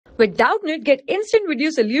With Doubtnut, get instant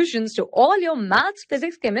video solutions to all your maths,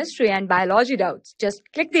 physics, chemistry, and biology doubts. Just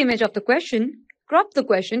click the image of the question, crop the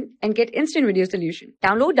question, and get instant video solution.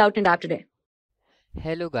 Download Doubtnut app today.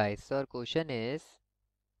 Hello guys, so our question is,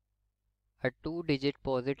 a two-digit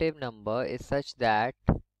positive number is such that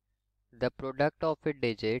the product of its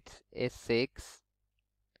digits is 6,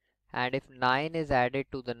 and if 9 is added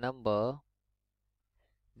to the number,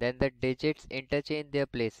 then the digits interchange their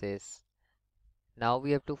places. Now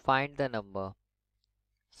we have to find the number.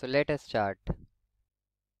 So let us start.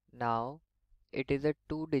 Now it is a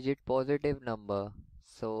two-digit positive number,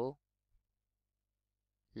 so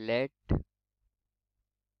let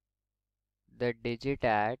the digit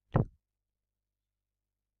at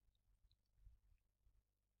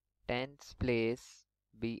tens place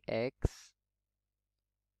be x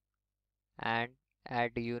and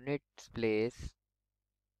at units place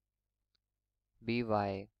be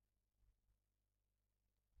y.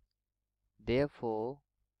 Therefore,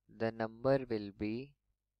 the number will be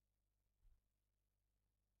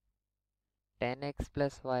 10x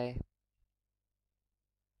plus y.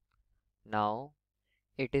 Now,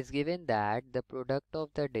 it is given that the product of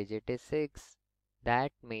the digit is 6.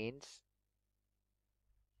 That means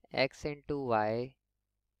x into y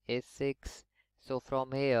is 6. So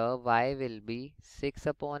from here, y will be 6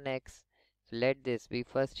 upon x. So let this be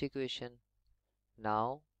first equation.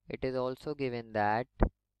 Now, it is also given that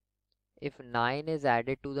if 9 is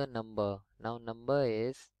added to the number, now number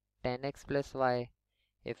is 10x plus y.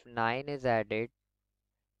 If 9 is added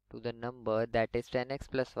to the number, that is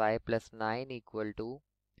 10x plus y plus 9 equal to,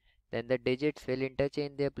 then the digits will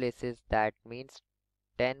interchange their places. That means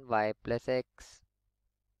 10y plus x.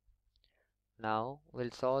 Now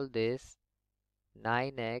we'll solve this.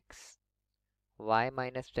 9x y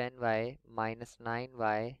minus 10y minus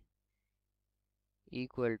 9y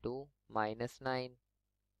equal to minus 9.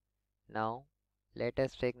 Now let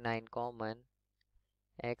us take 9 common.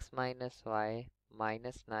 X minus y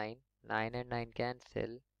minus 9. 9 and 9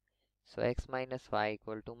 cancel. So x minus y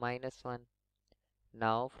equal to minus 1.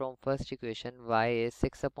 Now from first equation y is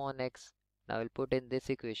 6 upon x. Now we'll put in this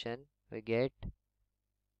equation. We get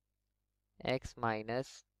x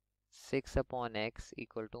minus 6 upon x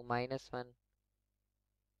equal to minus 1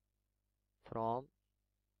 from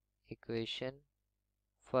equation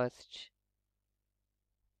first.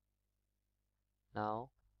 Now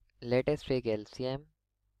let us take LCM.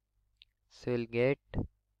 So we'll get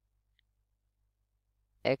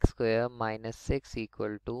x square minus 6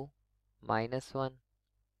 equal to minus 1.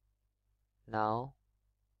 Now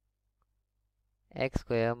x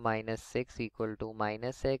square minus 6 equal to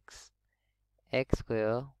minus x. X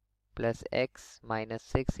square plus x minus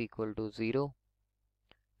 6 equal to 0.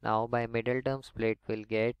 Now by middle term split we'll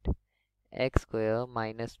get x square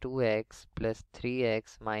minus 2x plus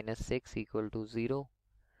 3x minus 6 equal to 0.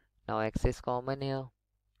 Now x is common here.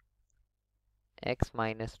 X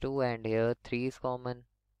minus 2 and here 3 is common.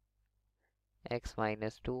 X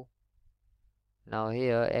minus 2. Now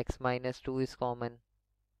here x minus 2 is common.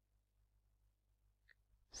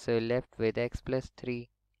 So left with x plus 3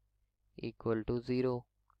 equal to 0.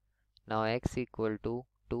 Now x equal to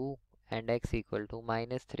 2 and x equal to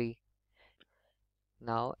minus 3.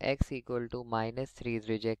 Now x equal to minus 3 is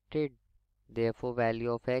rejected. Therefore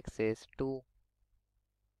value of x is 2.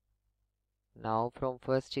 Now from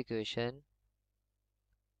first equation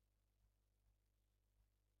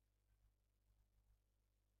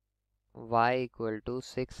y equal to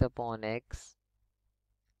 6 upon x,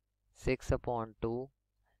 6 upon 2,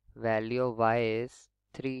 value of y is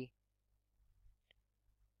 3.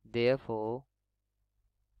 Therefore,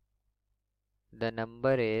 the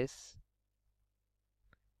number is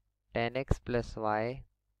 10x plus y,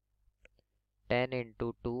 10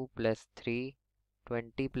 into 2 plus 3,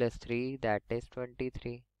 20 plus 3, that is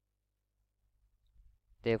 23.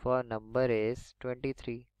 Therefore, number is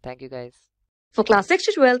 23. Thank you guys. For class 6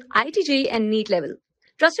 to 12, IIT JEE and NEET level.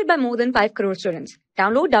 Trusted by more than 5 crore students.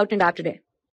 Download Doubtnut app today.